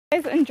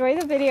Guys, enjoy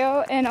the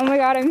video, and oh my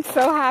god, I'm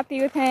so happy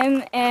with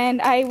him,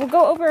 and I will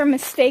go over a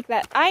mistake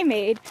that I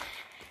made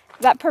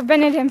that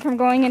prevented him from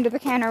going into the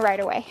canter right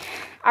away.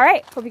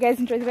 Alright, hope you guys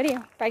enjoy the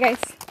video. Bye guys.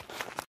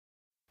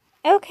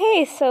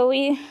 Okay, so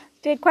we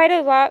did quite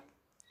a lot.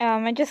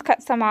 I just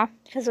cut some off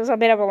because it was a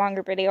bit of a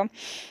longer video.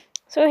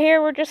 So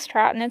here we're just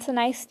trotting. It's a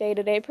nice day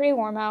today, pretty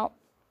warm out.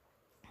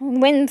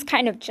 Wind's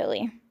kind of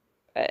chilly,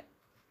 but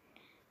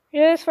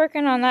just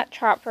working on that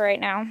trot for right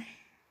now.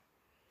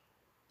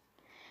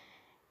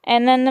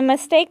 And then the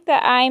mistake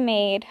that I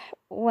made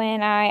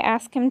when I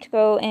asked him to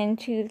go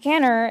into the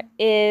canter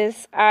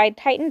is I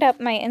tightened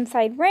up my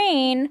inside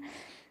rein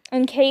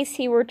in case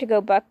he were to go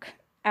buck.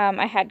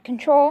 I had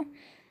control,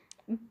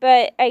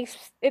 but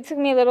it took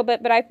me a little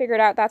bit, but I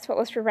figured out that's what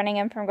was preventing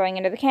him from going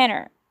into the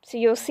canter. So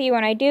you'll see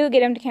when I do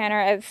get him to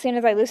canter, as soon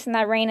as I loosen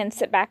that rein and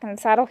sit back in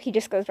the saddle, he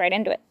just goes right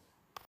into it.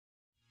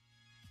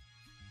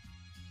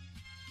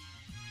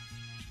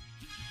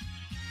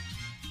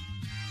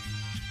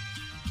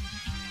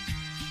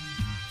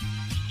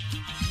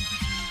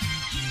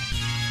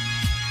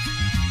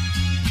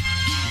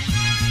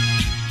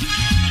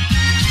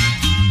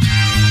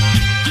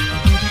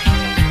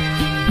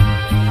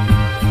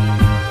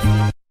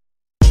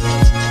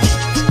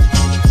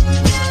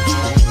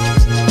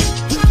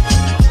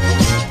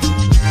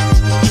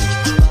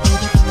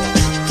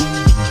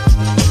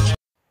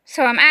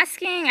 So I'm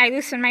asking, I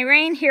loosen my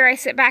rein, here I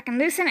sit back and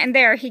loosen, and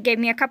there he gave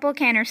me a couple of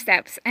canter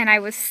steps, and I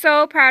was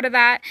so proud of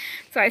that.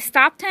 So I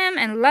stopped him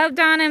and loved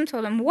on him,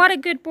 told him what a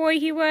good boy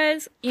he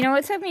was. You know,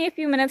 it took me a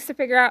few minutes to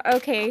figure out,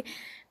 okay,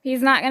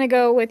 he's not going to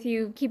go with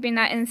you keeping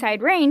that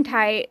inside rein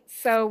tight,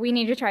 so we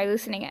need to try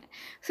loosening it.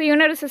 So you'll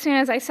notice as soon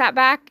as I sat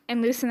back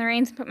and loosened the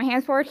reins and put my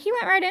hands forward, he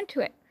went right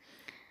into it.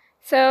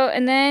 So,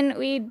 and then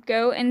we'd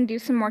go and do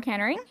some more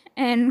cantering,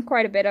 and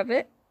quite a bit of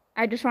it.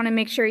 I just want to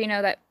make sure, you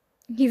know, that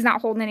he's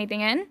not holding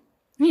anything in.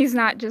 He's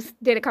not just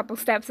did a couple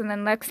steps and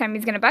then next time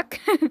he's going to buck.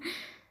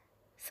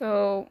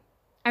 So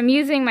I'm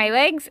using my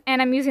legs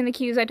and I'm using the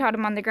cues I taught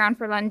him on the ground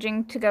for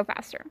lunging to go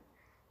faster.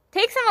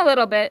 Takes him a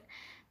little bit,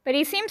 but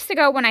he seems to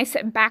go when I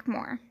sit back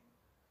more.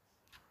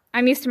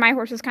 I'm used to my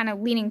horses kind of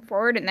leaning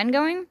forward and then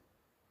going,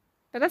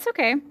 but that's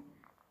okay.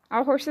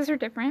 All horses are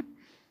different.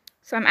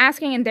 So I'm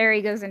asking, and there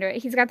he goes into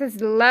it. He's got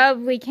this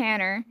lovely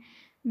canter.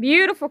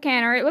 Beautiful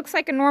canter. It looks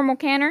like a normal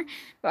canter,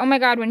 but oh my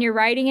god, when you're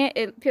riding it,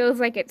 it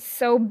feels like it's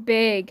so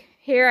big.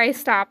 Here I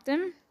stopped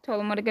him,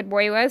 told him what a good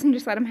boy he was, and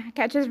just let him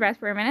catch his breath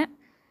for a minute.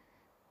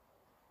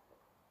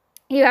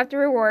 You have to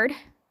reward.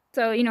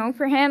 So, you know,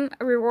 for him,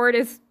 a reward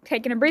is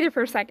taking a breather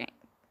for a second.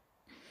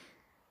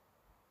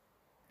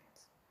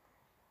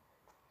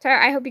 So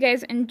I hope you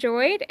guys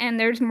enjoyed, and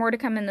there's more to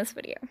come in this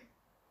video.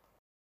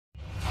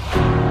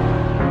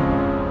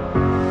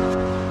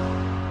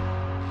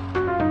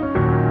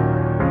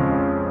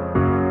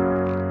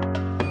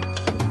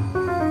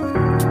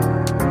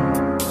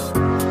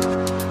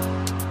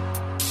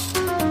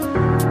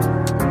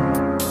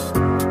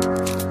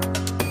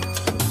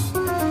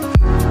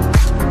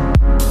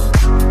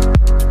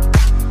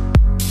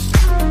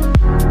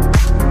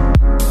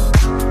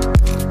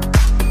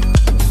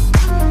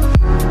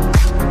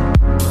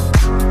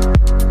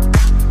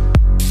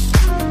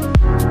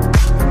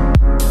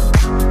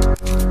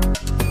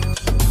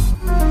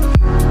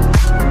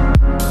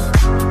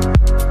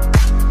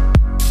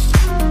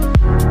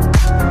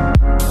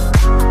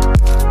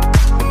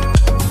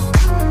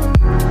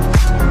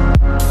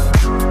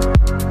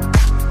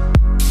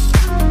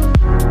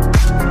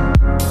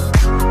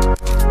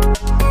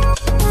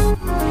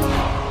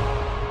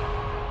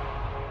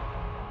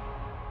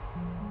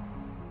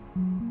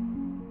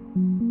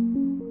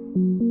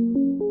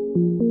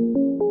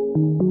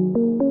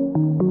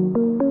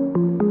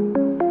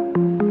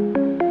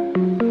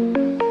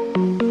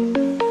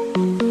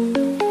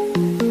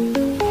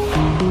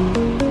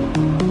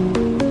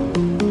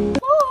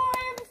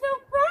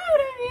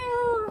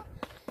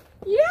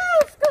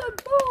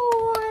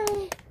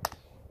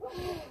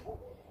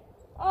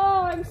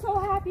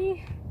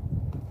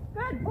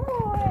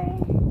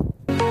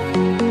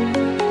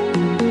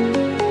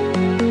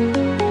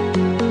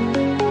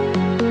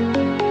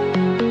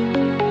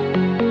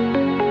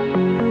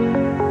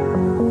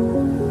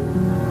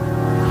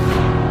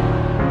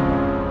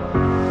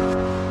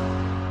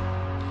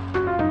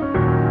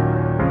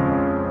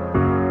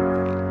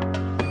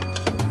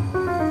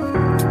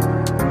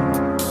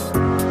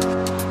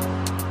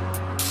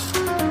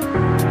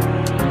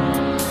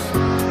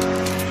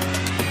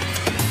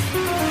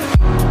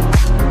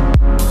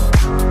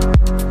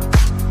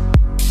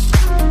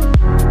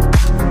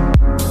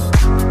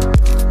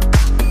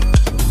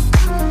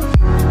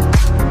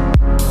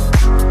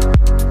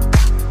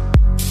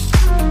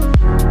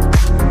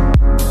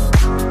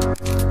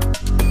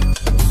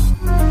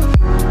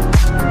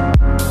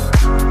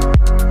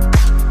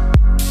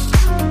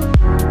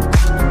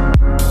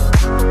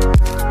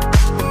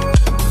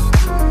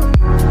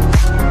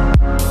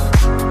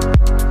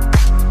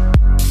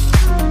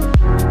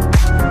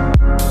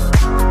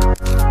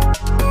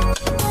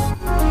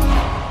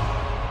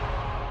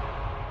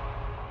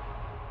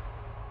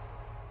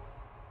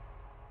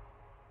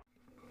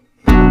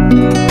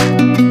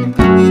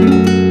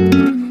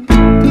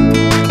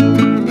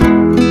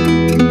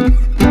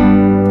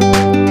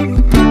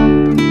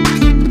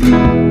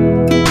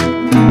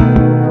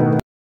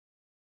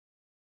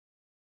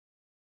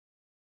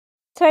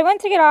 So I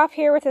went to get off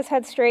here with his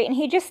head straight, and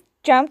he just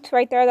jumped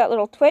right there, that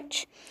little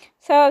twitch.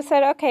 So I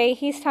said, okay,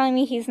 he's telling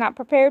me he's not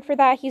prepared for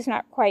that. He's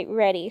not quite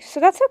ready.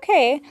 So that's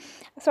okay.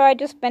 So I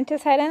just bent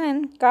his head in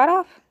and got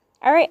off.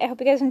 All right, I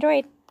hope you guys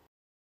enjoyed.